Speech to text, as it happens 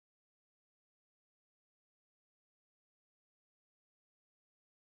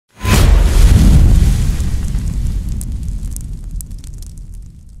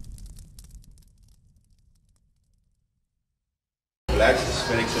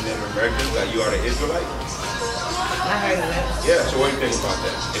Hispanics and Native Americans that you are the Israelite? I heard of that. Yeah, so what do you think about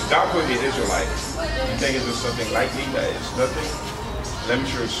that? If God put you an Israelite, you think it's just something likely that it's nothing? Let me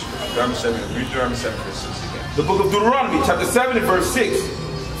show you Deuteronomy 7, read Deuteronomy 7 verse 6 again. The book of Deuteronomy, chapter 7 and verse 6.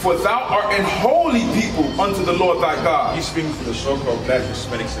 For thou art an holy people unto the Lord thy God. He's speaking for the so-called black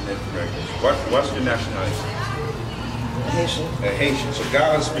Hispanics and Native Americans. What's your nationality? Haitian. A Haitian. So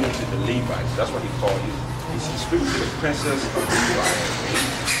God is speaking to the Levites. That's what he called you. He's speaking to the princess of Levi.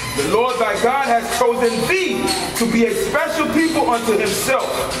 The Lord thy God has chosen thee to be a special people unto himself,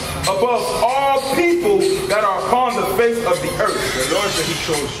 above all people that are upon the face of the earth. The Lord said he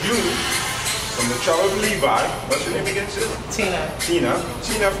chose you from the tribe of Levi. What's your name again, sis? Tina.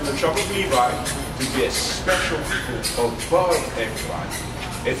 Tina from the tribe of Levi to be a special people above everybody.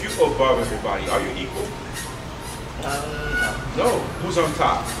 If you're above everybody, are you equal? No. Who's on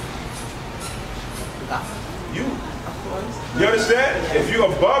top? You. Of course. You understand? If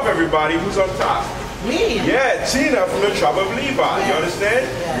you're above everybody, who's on top? Me. Yeah, Tina from the tribe of Levi. Yeah. You understand?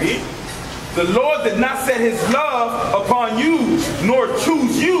 Yeah. Me? The Lord did not set his love upon you, nor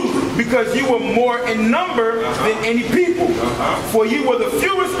choose you, because you were more in number than any people. For you were the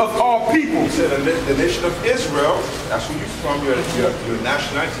fewest of all people. He said the nation of Israel, that's who you're from, your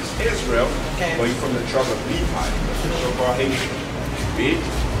nationality is Israel, but you're from the tribe of Levi, the so-called Haitian. Read.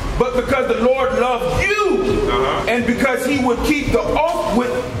 But because the Lord loved you, and because he would keep the oath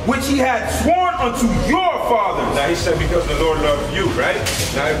which he had sworn unto your fathers. Now he said because the Lord loved you, right?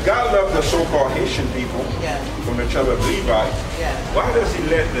 Now if God loved the so-called Haitian people from the tribe of Levi, why does he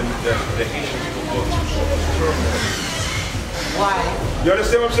let the Haitian people go through turmoil? Why? You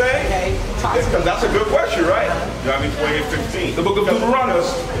understand what I'm saying? Okay. Because that's a good question, right? Deuteronomy 28:15. The book of Deuteronomy.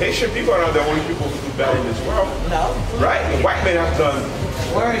 Haitian people are not the only people who do bad in this world. No. Right? The white men have done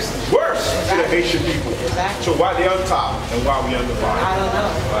worse to the Haitian people. Exactly. So why they on top and why we on the bottom? I don't know.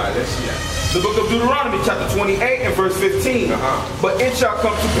 All right, let's see that. The book of Deuteronomy, chapter 28 and verse 15. But it shall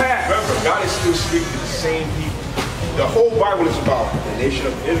come to pass. Remember, God is still speaking to the same people. The whole Bible is about the nation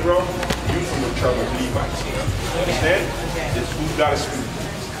of Israel, you from the tribe of Levites. You understand? This is who God is speaking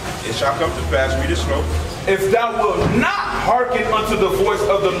to. It shall come to pass, read it slow. If thou wilt not hearken unto the voice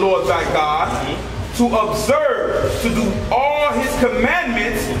of the Lord thy God, to observe, to do all his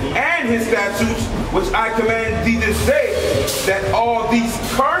commandments and his statutes, which I command thee this day, that all these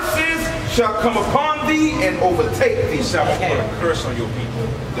curses shall come upon thee and overtake thee. He said, I'm going to put a curse on your people.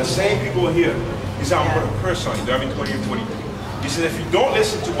 The same people here. He said, I'm going to put a curse on you. Deuteronomy 20 and 23. He said, if you don't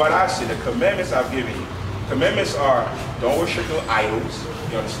listen to what I say, the commandments I've given you. Commandments are, don't worship no idols.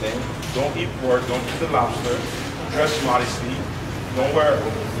 You understand? Don't eat pork. Don't eat the lobster. Dress modestly. Don't wear,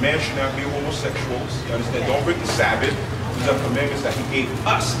 men should not be homosexuals. You understand? Don't break the Sabbath. These are commandments that he gave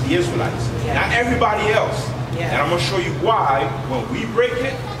us, the Israelites, not everybody else. And I'm going to show you why, when we break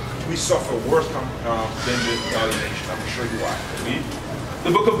it, we suffer worse than the other nation. I'm going to show you why. Read.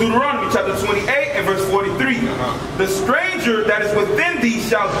 The book of Deuteronomy, chapter 28 and verse 43. The stranger that is within thee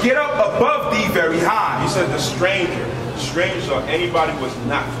shall get up above thee very high. He said the stranger. Strangers are anybody who is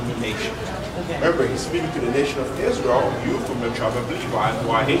not from the nation. Remember, he's speaking to the nation of Israel, you from the tribe of Levi, who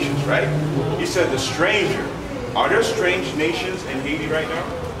are Haitians, right? He said the stranger. Are there strange nations in Haiti right now?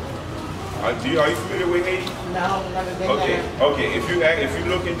 Are you familiar with Haiti? No, never been there. Okay. If you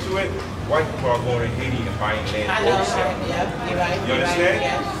look into it, white people are going to Haiti and buying land. I know, you're right. You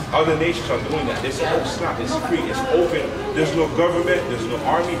understand? Other nations are doing that. They say, oh, it's not. It's free. It's open. There's no government. There's no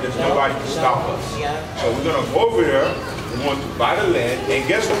army. There's nobody to stop us. So we're going to go over there. We want to buy the land. And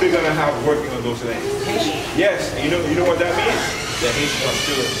guess who they're going to have working on those lands? Haitians. Yes. And you know what that means? The Haitians are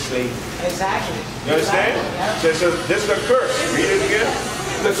still enslaved. Exactly. You understand? So this is a curse. Read it again.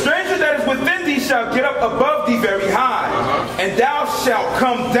 The stranger that is within thee shall get up above thee very high, and thou shalt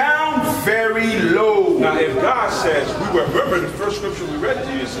come down very low. Now, if God says, remember the first scripture we read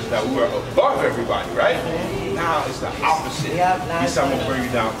to you, it says that we were above everybody, right? Now it's the opposite. He said, I'm going to bring you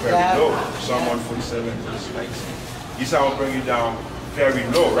down very low. Psalm 147, verse 19. He said, I'm going to bring you down very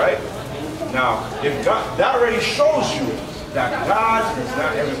low, right? Now, if God, that already shows you that God does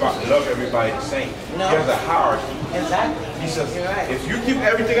not love everybody the same. No. He has a hierarchy. Exactly. He says, if you keep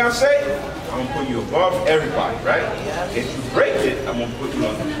everything I say, I'm going to put you above everybody, right? If you break it, I'm going to put you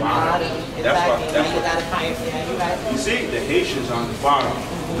on the bottom. That's what. You see, the Haitians are on the bottom.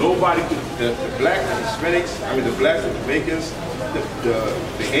 Nobody, the black, the Hispanics, the blacks, the Jamaicans, the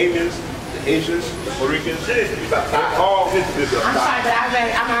Bahamians, the Asians, the Puerto Ricans, they're all I'm sorry, but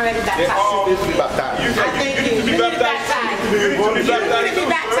I'm already baptized. They're all baptized. You need to be baptized. You need to be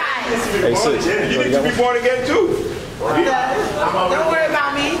baptized. Hey, sis, you need to be born again too. Don't worry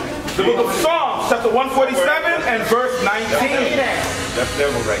about me. The book of Psalms, chapter 147 and verse 19. That's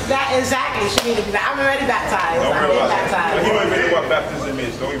devil right there. That exactly. She need to be. I'm already baptized. Don't I'm worry already about that. baptized. He don't even know what baptism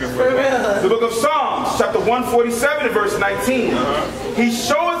is. Don't even For worry about it. The book of Psalms, chapter 147 and verse 19. He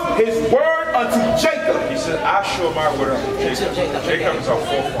showeth his word unto Jacob. He said, I show my word unto Jacob. Jacob, Jacob okay. is our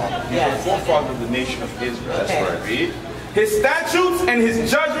forefather. He's Yes. the forefather of the nation of Israel. That's Okay. what I read. His statutes and his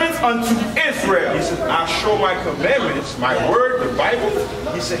judgments unto Israel. He said, I show my commandments, my word, the Bible.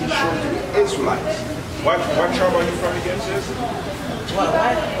 He said he showed to the Israelites. What tribe are you from again, sis? What?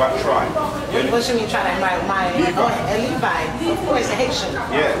 What tribe? What you mean try to my Levi. Oh, a Levi. Of course, a Haitian.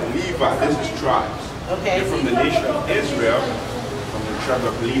 Yeah, Levi. This is tribes. Okay. They're from the nation of Israel, from the tribe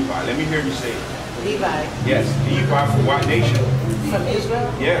of Levi. Let me hear you say it. Levi. Yes, Levi from what nation? From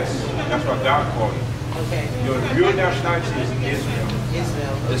Israel? Yes, that's what God called you. Okay. Your real nationality is Israel.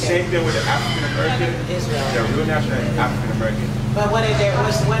 Israel. The Okay. same thing with the African American. Israel. Their real nationality is African American. But what are they?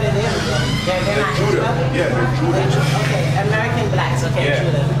 What are they? They're not Judah. Israel? Yeah, they're Judah. Okay. American blacks. Okay. Yeah.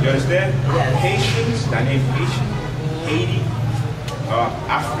 Judah. You understand? Yes. Haitians, that name Haitian, Haiti,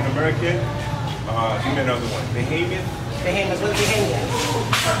 African American, give me another one. Bahamian, Bahamians. What's Bahamian?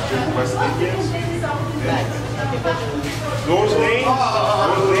 West Indians. Blacks. Those names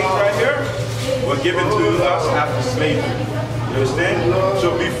right here were given to us after slavery. You understand?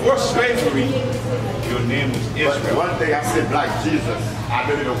 So before slavery, your name was Israel. One day I said black Jesus. I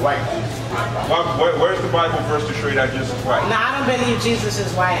believe in white Jesus. Where's the Bible verse to show you that Jesus is white? No, I don't believe Jesus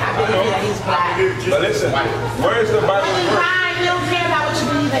is white. I believe that he's black. But listen, where is the Bible verse? Bye. We don't care about what you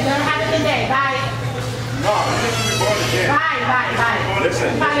believe in. Don't have it today. Bye. No, you need to be born again. Bye.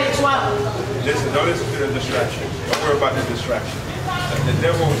 Listen. Friday 12. Listen, don't listen to the distraction. Don't worry about the distraction. The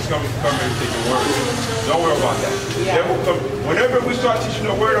devil is coming to come here to take your word. Don't worry about that. The Yeah. devil come. Whenever we start teaching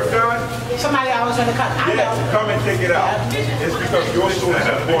the word of God, Somebody always going to come. I yeah, know. come and take it out. It's because your soul is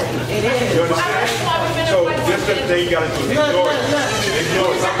important. It is. You understand? So this is the thing you got to do. Ignore it.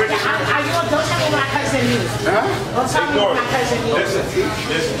 Ignore it. Don't tell me what my cousin used. Don't tell me Ignore what my cousin it. used. Listen.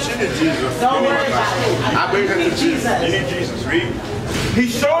 She need Jesus. Don't worry about it. I bring her to Jesus. You need Jesus. Read. He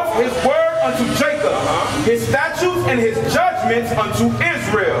showeth his word unto Jacob, his statutes and his judgments unto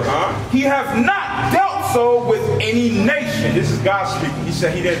Israel. He hath not dealt so with any nation. And this is God speaking. He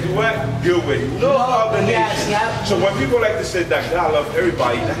said he didn't do what? Deal with no other Yes, nation. yep. So when people like to say that God loves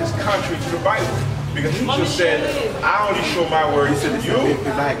everybody, that is contrary to the Bible. Because he just said, I only show my word to you,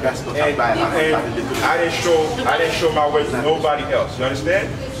 and I didn't show my word to nobody else. You understand?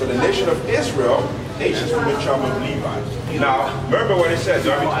 So the nation of Israel, nations from the tribe of Levi. Now, remember what it said,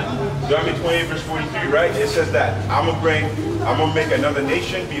 Deuteronomy 28 verse 43, right? It says that I'm gonna make another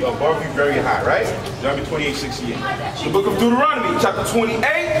nation be above you very high, right? Deuteronomy 28:68. The book of Deuteronomy, chapter 28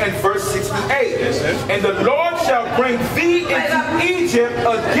 and verse 68. Yes, sir. And the Lord shall bring thee into Egypt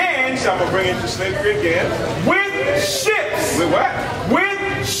again I'm gonna bring into slavery again. with ships. With what?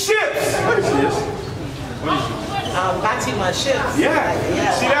 With ships. What is this? What is this? Batima ships. Yeah.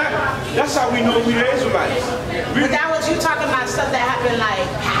 See that? That's how we know we the Israelites. But that was you talking about stuff that happened like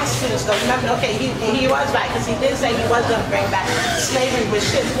past tense. Though remember, okay, he was right because he did say he was going to bring back slavery with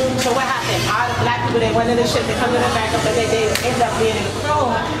ships. So what happened? All the black people they went in the ship, they come to the back up, but they end up being in the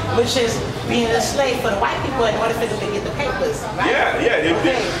throne, which is being a slave for the white people in order for them to get the papers, right? Yeah. They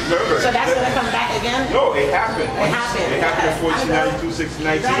remember. So that's going to come back again. No, it happened. It happened. It happened in Okay. 1492,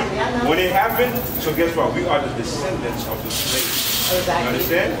 1619. Exactly, I know. When it happened, so guess what? We are the descendants of the slaves. Exactly. You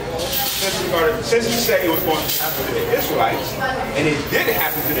understand? Since he said it was going to happen to the Israelites, and it did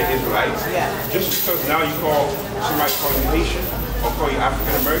happen to the Israelites, Yeah. just because now you call somebody call you Haitian or call you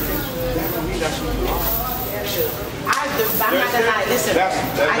African American, that don't mean that's who you are. I'm not gonna lie. Listen, I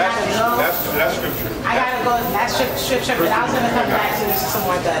gotta go. That's scripture. I gotta go. That's scripture, but I was gonna come back to this some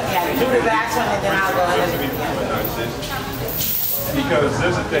more. Yeah, do the last one, and then I'll go. Because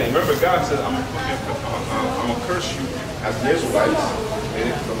there's a thing. Remember, God says, I'm gonna curse you as the Israelites,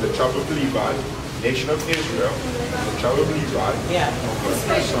 from the tribe of Levi, nation of Israel, from the tribe of Levi. Yeah. I'm gonna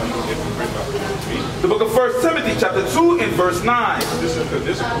curse on you if you bring my people to me. The book of 1 Timothy, chapter 2 and verse 9. This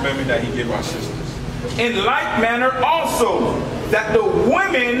is a commandment that he gave our sisters. In like manner also, that the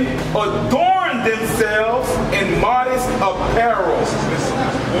women adorn themselves in modest apparel. Listen,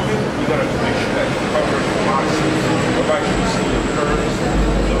 as a woman, you gotta make sure that you cover your modesty. Nobody should see your curves.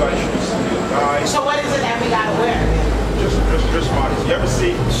 Nobody should see your thighs. So what is it that we gotta wear? Just modest. You ever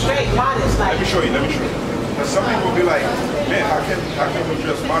see? Straight, modest, like. Let me show you. Because some people will be like, man, how can we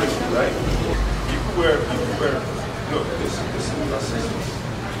dress modestly, right? You can wear, look, this is my sisters.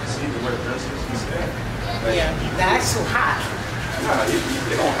 See the wear dresses? Like, Yeah, that's too hot. Nah, they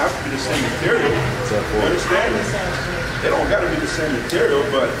don't have to be the same material. You understand? They don't got to be the same material,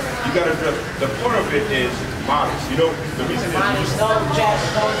 but you got to dress. The point of it is modest. You know, the reason is Modest, don't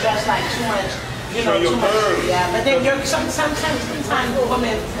dress like too much. You know, too much. Yeah, but then sometimes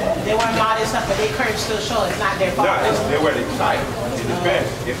women, they wear modest stuff, but their curves still show. It's not their fault. No, they wear it tight. It depends.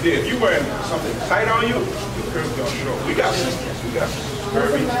 If you wearing something tight on you, your curves don't show. We got sisters.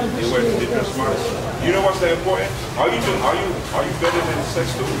 Curvy. They wear the dress modest. You know what's that important? Are you better than a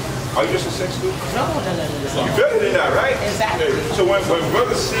sex student? Are you just a sex student? No. You're better than that, right? Exactly. So when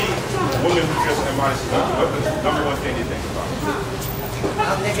brothers see women who dress immodestly, what's the number one thing they think about?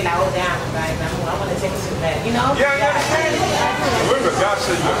 They be like, oh damn, like, I want to take it to bed. You know? Yeah. Remember, God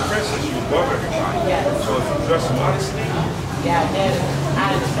said you're a princess, you're above everybody. Yeah. So if you dress modestly, yeah, then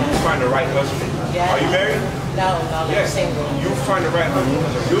I understand. you find the right husband. Yeah. Are you married? No, I'm single. You find the right husband.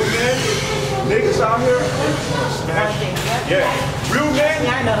 Because a real man, niggas out here, smash. Yeah. Real men,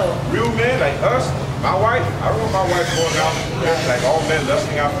 I know. Real men like us, my wife, I don't want my wife going out like all men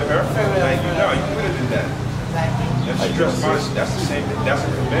lusting after her. Like, you know, you better than that. Exactly. That's dress modesty. That's the same thing. That's a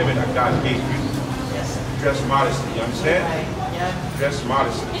commandment that God gave you. Yes. Dress modesty. You understand? Right. Yeah. Dress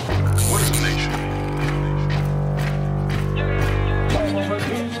modesty. What is a nation?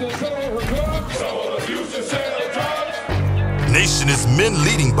 Nation is men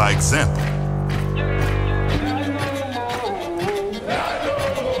leading by example.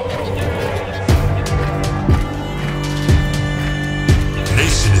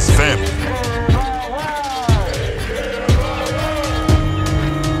 Nation is family.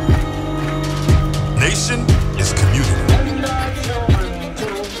 Nation is community.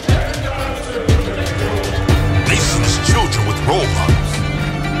 Nation is children with role models.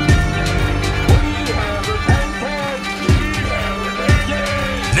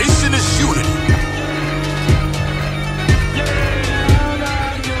 Nation is unity.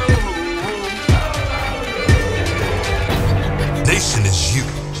 Nation is you.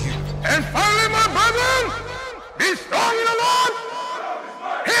 And finally, my brethren, be strong in the Lord.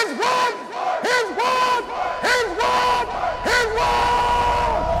 His word, His word, His word, His word.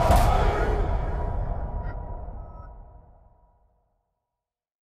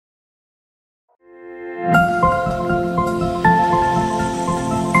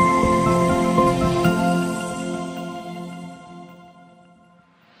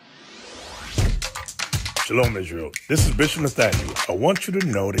 Shalom, Israel. This is Bishop Nathaniel. I want you to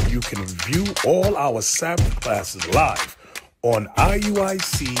know that you can view all our Sabbath classes live on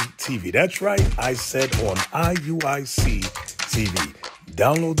IUIC TV. That's right, I said on IUIC TV.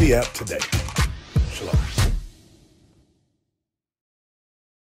 Download the app today.